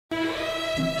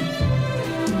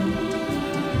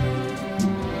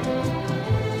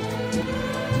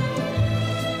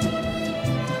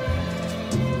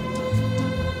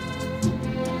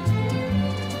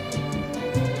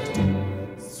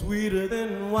Sweeter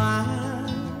than wine,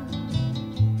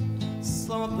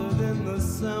 softer than the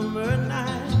summer night.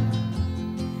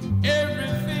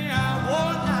 Everything I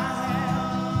want, I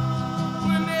have.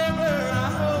 Whenever I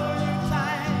hold you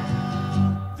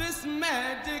tight, this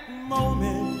magic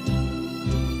moment,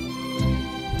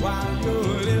 while your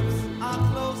lips are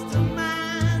close to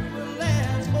mine, will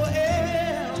last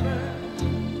forever,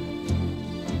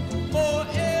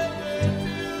 forever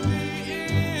till the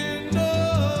end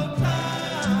of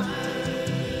time.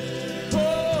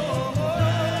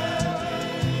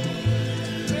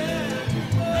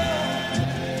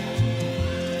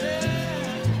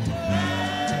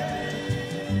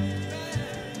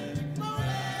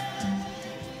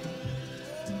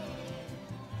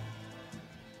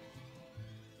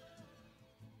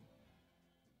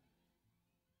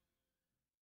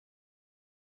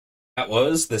 That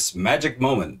was This Magic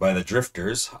Moment by the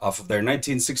Drifters off of their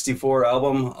 1964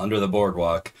 album Under the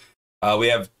Boardwalk. We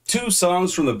have two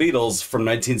songs from the Beatles from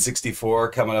 1964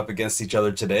 coming up against each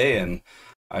other today, and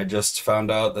I just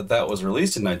found out that that was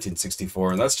released in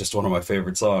 1964, and that's just one of my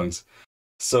favorite songs.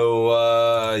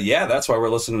 So, yeah, that's why we're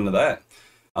listening to that.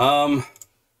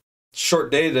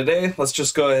 Short day today. Let's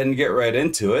just go ahead and get right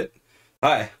into it.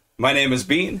 Hi, my name is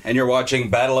Bean, and you're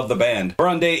watching Battle of the Band. We're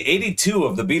on day 82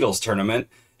 of the Beatles tournament,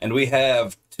 and we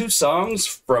have two songs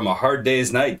from A Hard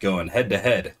Day's Night going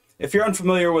head-to-head. If you're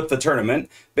unfamiliar with the tournament,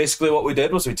 basically what we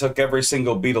did was we took every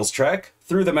single Beatles track,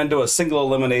 threw them into a single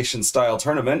elimination style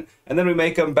tournament, and then we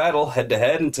make them battle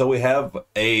head-to-head until we have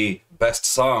a best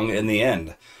song in the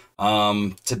end.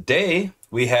 Today,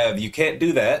 we have You Can't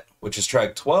Do That, which is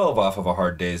track 12 off of A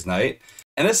Hard Day's Night,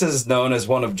 and this is known as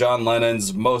one of John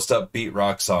Lennon's most upbeat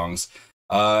rock songs.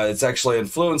 It's actually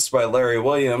influenced by Larry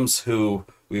Williams, who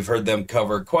we've heard them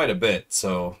cover quite a bit,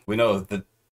 so we know that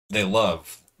they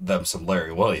love them some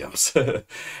Larry Williams. And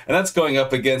that's going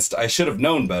up against I Should Have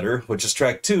Known Better, which is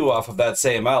track 2 off of that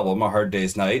same album, A Hard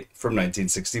Day's Night, from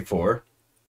 1964.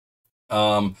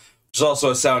 Which is also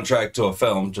a soundtrack to a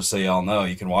film, just so y'all know.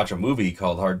 You can watch a movie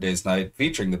called Hard Day's Night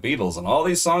featuring the Beatles, and all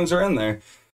these songs are in there.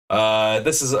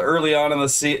 This is early on in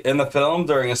the film,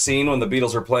 during a scene when the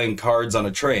Beatles are playing cards on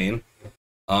a train.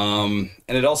 And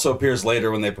it also appears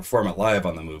later when they perform it live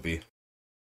on the movie.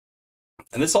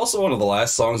 And it's also one of the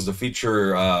last songs to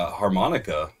feature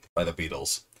harmonica by the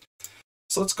Beatles.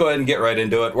 So let's go ahead and get right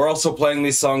into it. We're also playing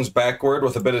these songs backward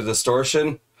with a bit of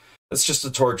distortion. It's just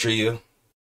to torture you.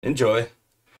 Enjoy.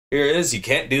 Here it is, You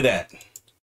Can't Do That.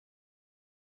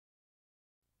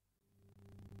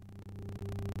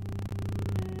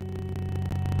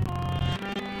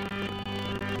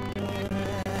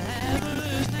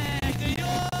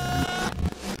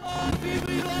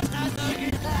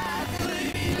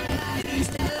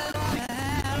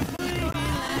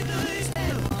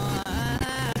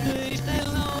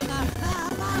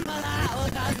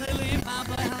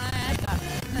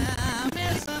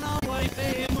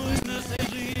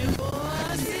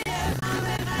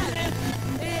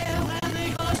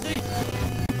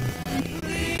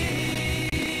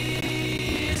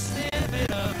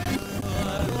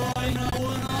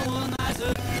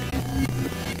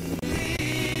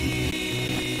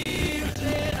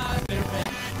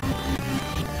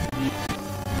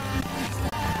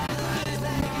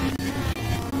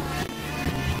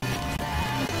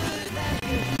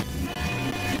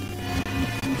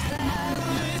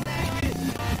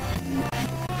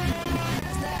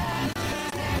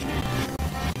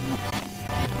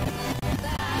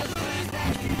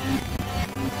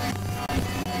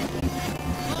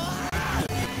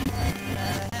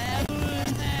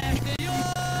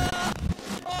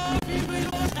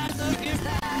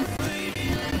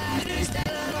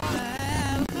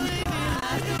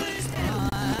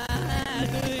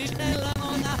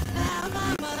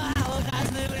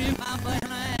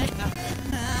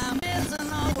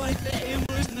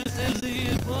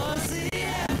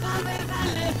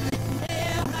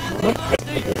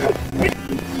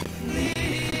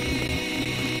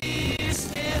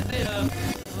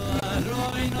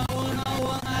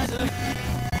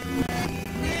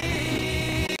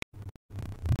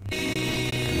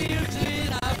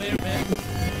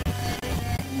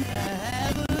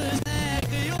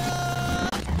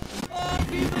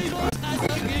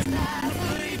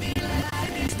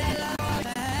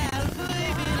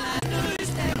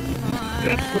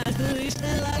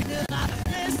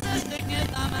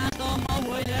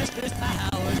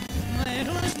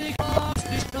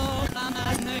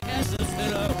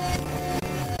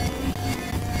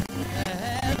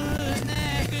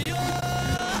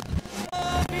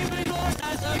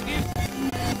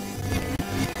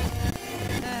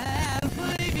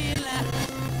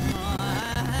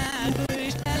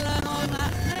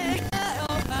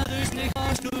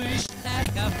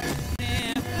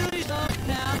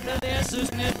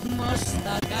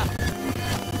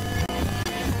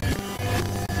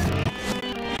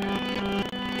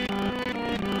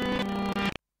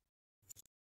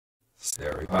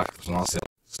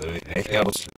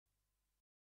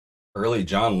 Early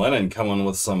John Lennon coming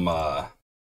with some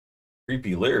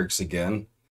creepy lyrics again.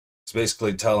 He's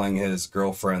basically telling his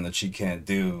girlfriend that she can't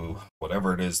do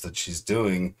whatever it is that she's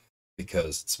doing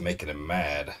because it's making him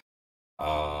mad.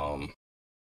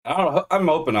 I don't know. I'm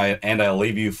hoping I'll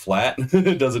leave you flat.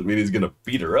 It doesn't mean he's gonna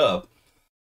beat her up,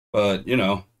 but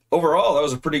overall that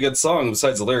was a pretty good song.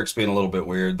 Besides the lyrics being a little bit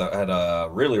weird, that had a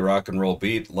really rock and roll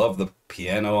beat. Love the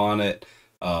piano on it.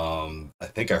 I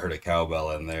think I heard a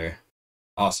cowbell in there.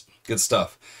 Awesome, good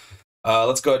stuff.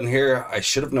 Let's go ahead and hear "I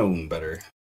Should Have Known Better."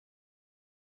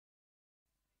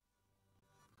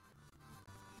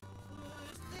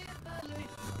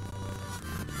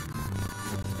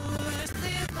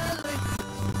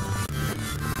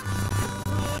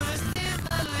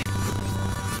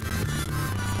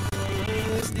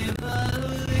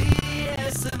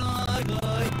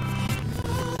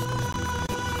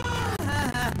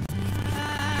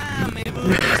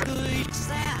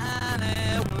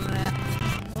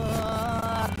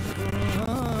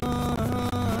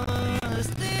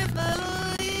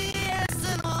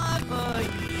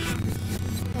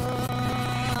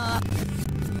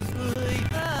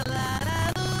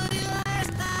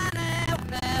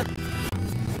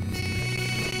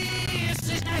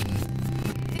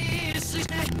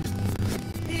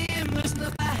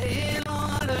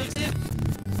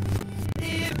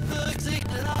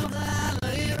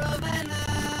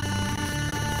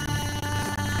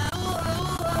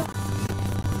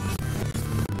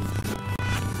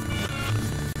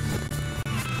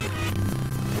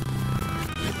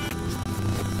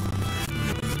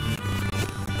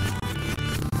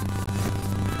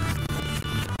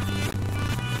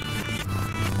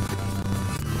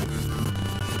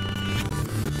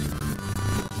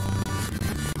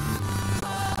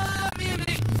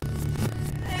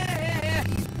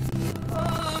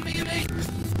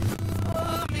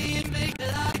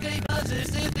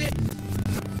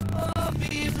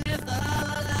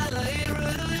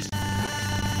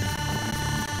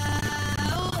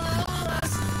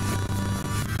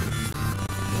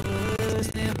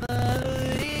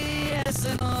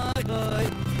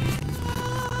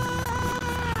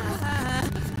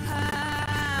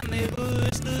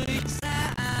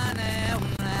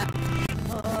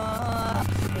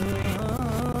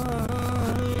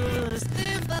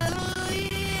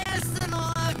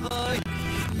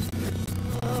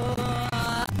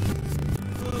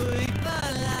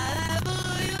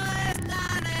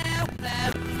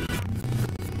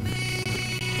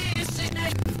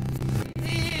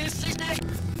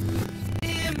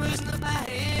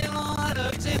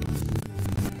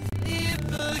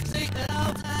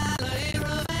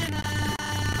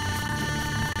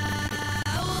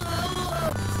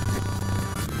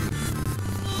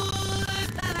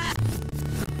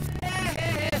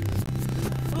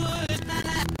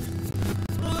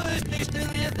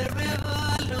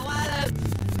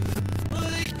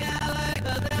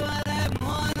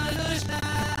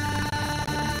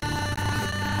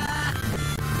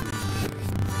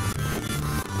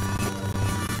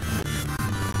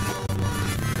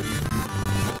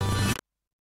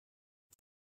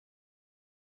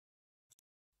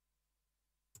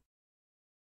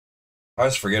 I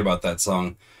always forget about that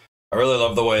song. I really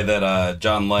love the way that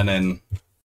John Lennon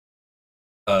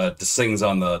just sings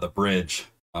on the bridge.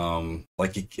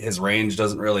 His range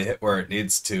doesn't really hit where it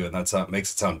needs to, and that's how it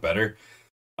makes it sound better.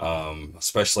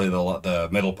 Especially the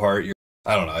middle part.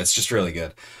 I don't know. It's just really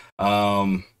good.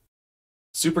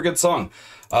 Super good song.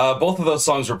 Both of those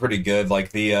songs were pretty good.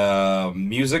 Like the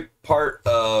music part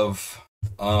of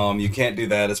 "You Can't Do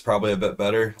That" is probably a bit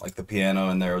better. Like the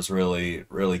piano in there was really,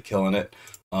 really killing it.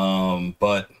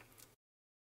 But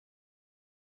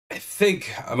I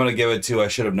think I'm gonna give it to "I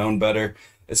Should Have Known Better."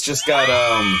 It's just got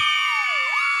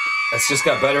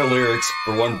better lyrics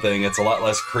for one thing. It's a lot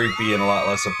less creepy and a lot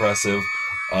less oppressive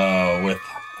with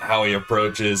how he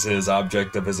approaches his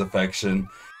object of his affection.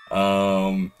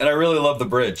 And I really love the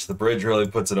bridge. The bridge really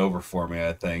puts it over for me,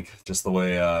 I think. Just the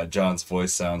way John's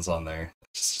voice sounds on there.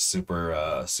 Just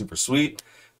super sweet.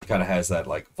 Kind of has that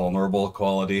like vulnerable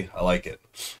quality. I like it.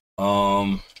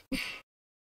 Well,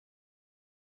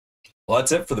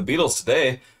 that's it for the Beatles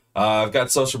today. I've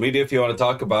got social media if you want to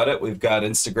talk about it. We've got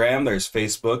Instagram, there's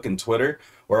Facebook and Twitter.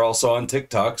 We're also on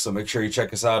TikTok, so make sure you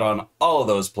check us out on all of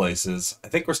those places. I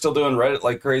think we're still doing Reddit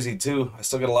like crazy too. I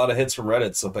still get a lot of hits from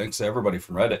Reddit, so thanks to everybody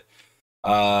from Reddit.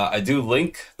 I do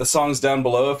link the songs down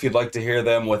below if you'd like to hear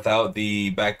them without the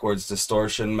backwards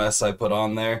distortion mess I put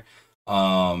on there.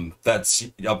 That's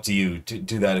up to you to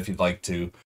do that if you'd like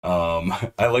to.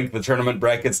 I link the tournament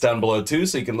brackets down below too,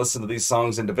 so you can listen to these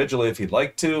songs individually if you'd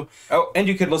like to. Oh, and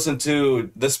you can listen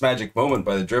to This Magic Moment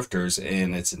by the Drifters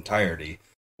in its entirety.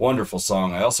 Wonderful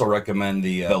song. I also recommend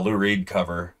the Lou Reed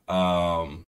cover.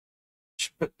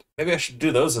 Maybe I should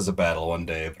do those as a battle one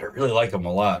day, but I really like them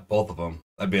a lot, both of them.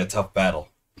 That'd be a tough battle.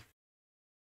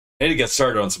 I need to get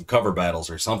started on some cover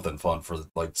battles or something fun for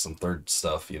like some third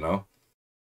stuff, you know?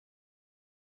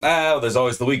 There's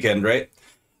always the weekend, right?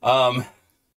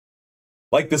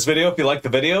 Like this video if you like the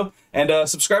video, and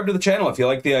subscribe to the channel if you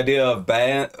like the idea of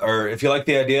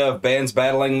bands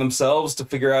battling themselves to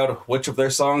figure out which of their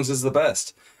songs is the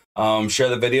best. Share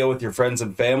the video with your friends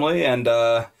and family, and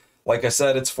like I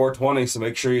said, it's 420, so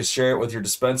make sure you share it with your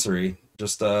dispensary.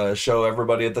 Just show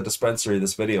everybody at the dispensary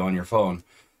this video on your phone.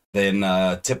 Then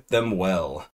tip them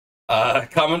well.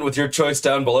 Comment with your choice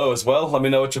down below as well. Let me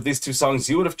know which of these two songs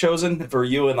you would have chosen if it were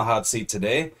you in the hot seat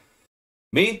today.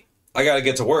 Me, I gotta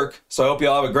get to work, so I hope you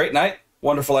all have a great night,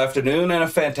 wonderful afternoon, and a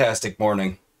fantastic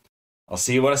morning. I'll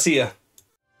see you when I see ya.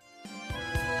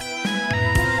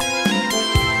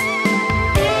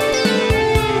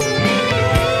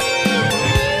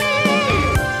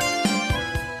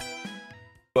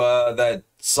 That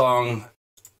song,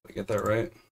 did I get that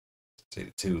right? It's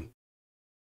 82.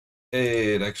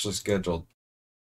 Hey, it actually scheduled.